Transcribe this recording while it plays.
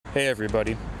Hey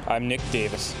everybody, I'm Nick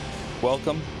Davis.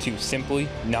 Welcome to Simply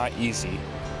Not Easy,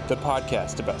 the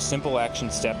podcast about simple action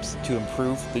steps to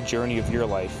improve the journey of your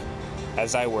life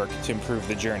as I work to improve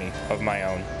the journey of my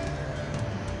own.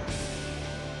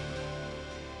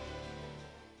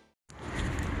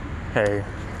 Hey,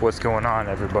 what's going on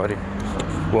everybody?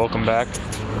 Welcome back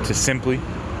to Simply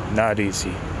Not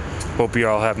Easy. Hope you're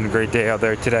all having a great day out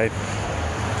there today.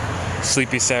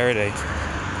 Sleepy Saturday,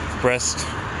 rest,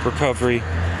 recovery,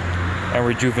 and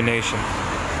rejuvenation.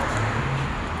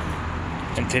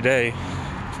 And today,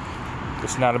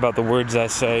 it's not about the words I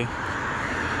say.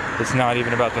 It's not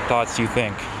even about the thoughts you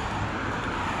think.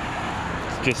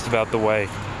 It's just about the way.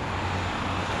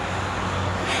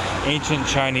 Ancient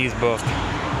Chinese book,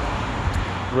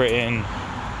 written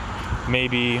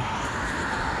maybe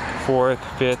 4th,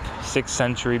 5th, 6th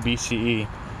century BCE,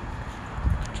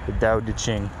 the Tao Te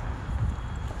Ching.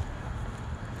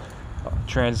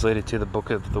 Translated to the Book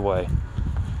of the Way.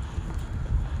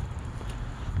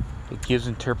 It gives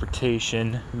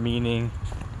interpretation, meaning,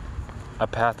 a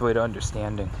pathway to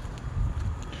understanding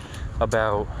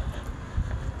about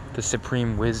the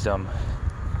supreme wisdom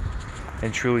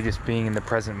and truly just being in the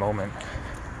present moment,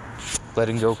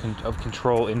 letting go of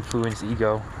control, influence,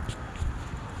 ego,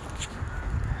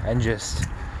 and just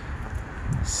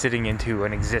sitting into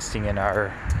and existing in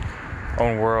our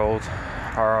own world,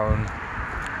 our own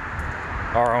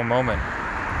moment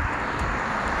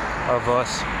of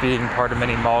us being part of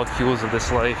many molecules of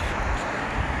this life,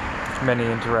 many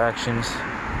interactions,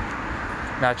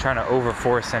 not trying to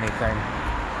overforce anything,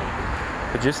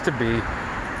 but just to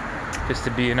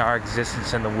be in our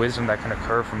existence and the wisdom that can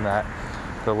occur from that,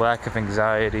 the lack of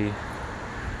anxiety,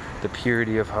 the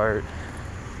purity of heart.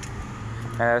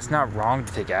 And it's not wrong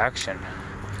to take action.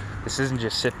 This isn't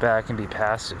just sit back and be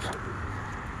passive,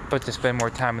 but to spend more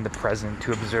time in the present,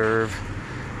 to observe,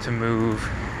 to move,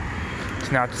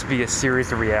 to not just be a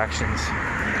series of reactions,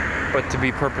 but to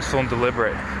be purposeful and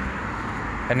deliberate,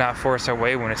 and not force our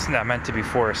way when it's not meant to be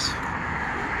forced.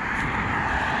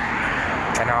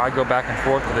 And now I go back and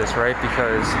forth with this, right?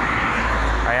 Because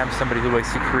I am somebody who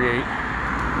likes to create,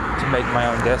 to make my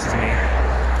own destiny,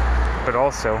 but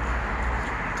also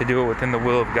to do it within the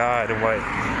will of God and what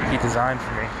He designed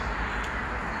for me.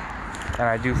 And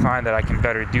I do find that I can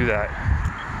better do that.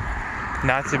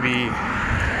 Not to be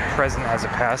present as a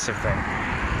passive thing,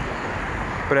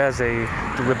 but as a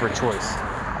deliberate choice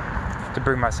to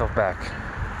bring myself back,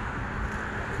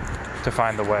 to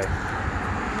find the way.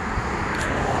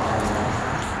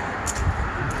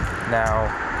 Now,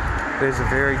 there's a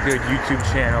very good YouTube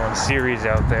channel and series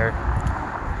out there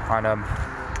on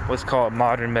let's call it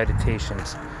Modern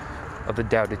Meditations of the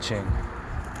Tao Te Ching.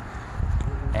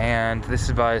 And this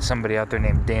is by somebody out there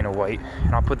named Dana White,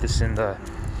 and I'll put this in the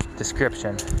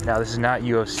description. Now, this is not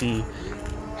UFC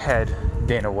head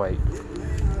Dana White,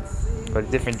 but a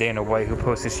different Dana White who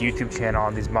posts this YouTube channel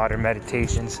on these modern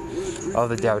meditations of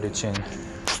the Tao Te Ching.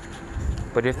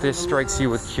 But if this strikes you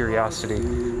with curiosity,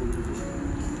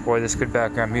 or this good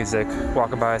background music,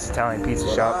 walking by this Italian pizza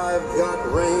shop, I've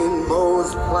got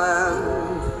rainbows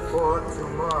planned for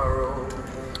tomorrow.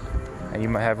 And you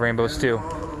might have rainbows too.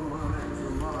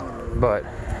 But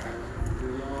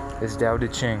this Tao Te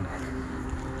Ching,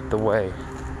 the way.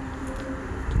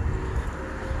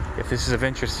 If this is of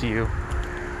interest to you,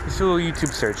 just do a little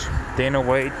YouTube search, Dana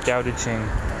White, Tao Te Ching,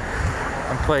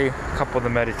 and play a couple of the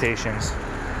meditations.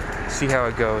 See how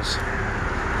it goes.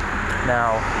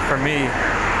 Now, for me,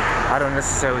 I don't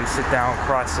necessarily sit down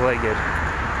cross-legged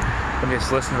and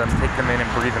just listen to them, take them in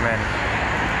and breathe them in.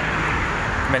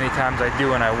 Many times I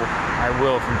do, and I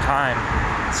will from time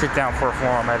sit down for a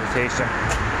formal meditation.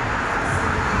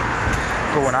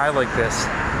 But when I like this,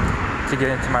 to get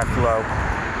into my flow,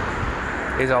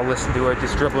 is I'll listen to it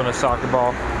just dribbling a soccer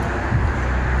ball.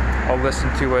 I'll listen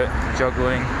to it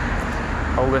juggling.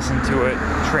 I'll listen to it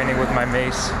training with my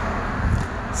mace.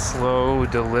 Slow,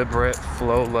 deliberate,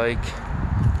 flow-like,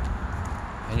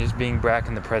 and just being back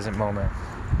in the present moment.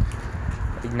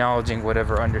 Acknowledging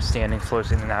whatever understanding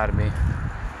flows in and out of me.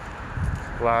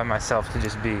 Allowing myself to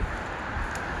just be.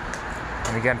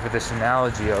 And again, for this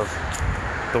analogy of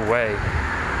the way,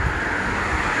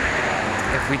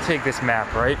 if we take this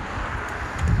map, right?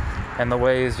 And the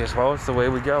way is just, well, it's the way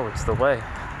we go. It's the way.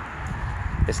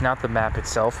 It's not the map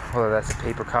itself, whether that's a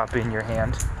paper copy in your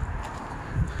hand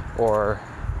or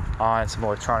on some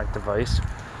electronic device.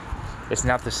 It's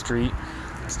not the street.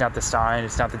 It's not the sign.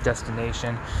 It's not the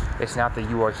destination. It's not the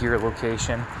 "you are here"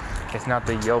 location. It's not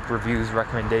the Yelp reviews,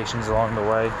 recommendations along the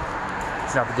way.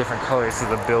 It's not the different colors of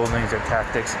the buildings or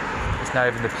tactics. It's not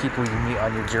even the people you meet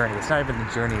on your journey. It's not even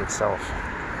the journey itself.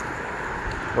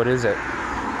 What is it?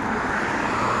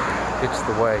 It's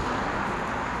the way.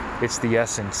 It's the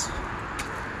essence.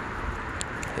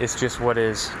 It's just what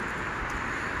is.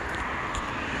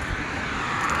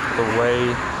 The way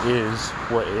is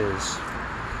what is.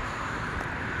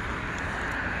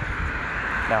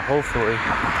 Now, hopefully,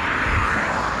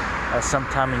 at some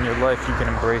time in your life, you can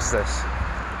embrace this.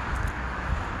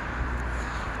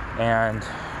 And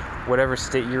whatever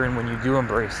state you're in when you do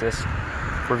embrace this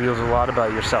reveals a lot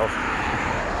about yourself.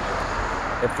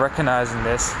 If recognizing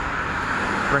this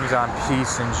brings on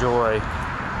peace and joy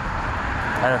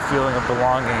and a feeling of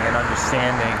belonging and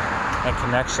understanding and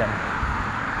connection,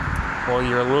 well,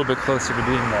 you're a little bit closer to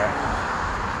being there.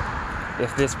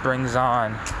 If this brings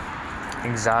on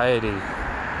anxiety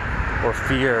or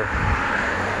fear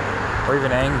or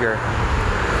even anger,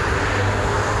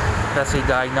 that's a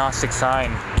diagnostic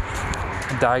sign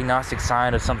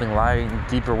of something lying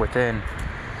deeper within,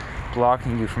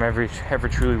 blocking you from ever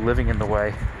truly living in the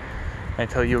way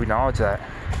until you acknowledge that.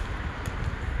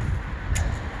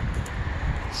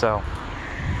 So,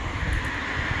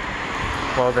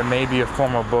 while there may be a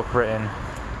formal book written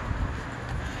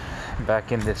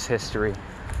back in this history,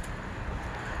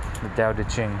 the Tao Te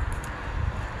Ching,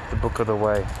 the Book of the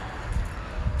Way,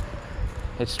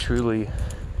 it's truly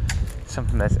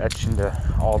something that's etched into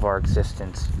all of our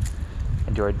existence,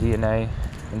 into our DNA,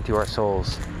 into our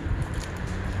souls.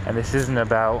 And this isn't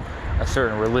about a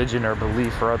certain religion or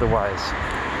belief or otherwise,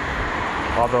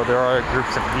 although there are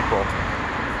groups of people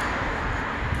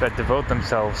that devote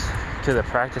themselves to the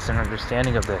practice and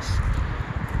understanding of this,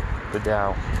 the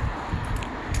Tao.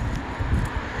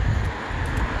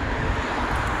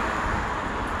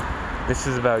 This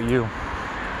is about you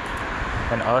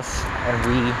and us and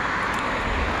we,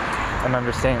 and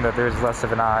understanding that there's less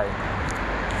of an I,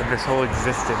 that this whole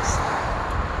existence,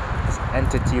 this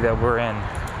entity that we're in,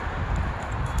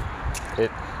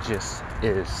 it just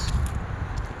is.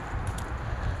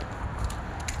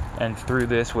 And through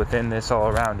this, within this, all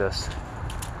around us,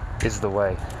 is the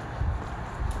way.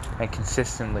 And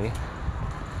consistently,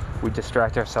 we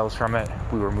distract ourselves from it,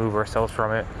 we remove ourselves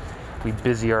from it, we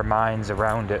busy our minds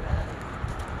around it.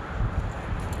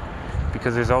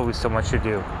 Because there's always so much to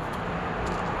do.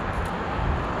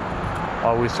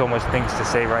 Always so much things to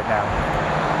say right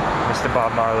now. Mr.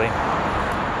 Bob Marley.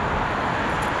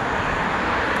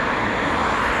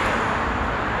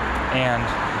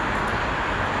 And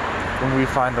when we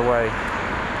find the way,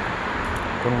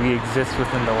 when we exist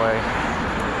within the way,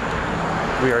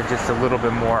 we are just a little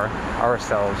bit more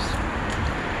ourselves.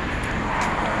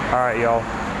 Alright, y'all.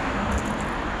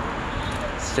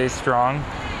 Stay strong.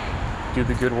 Do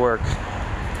the good work.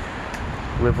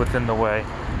 Live within the way.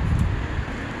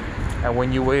 And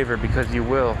when you waver, because you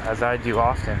will, as I do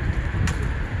often,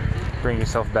 bring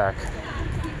yourself back.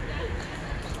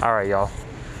 Alright, y'all.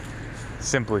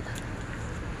 Simply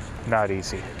not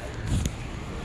easy.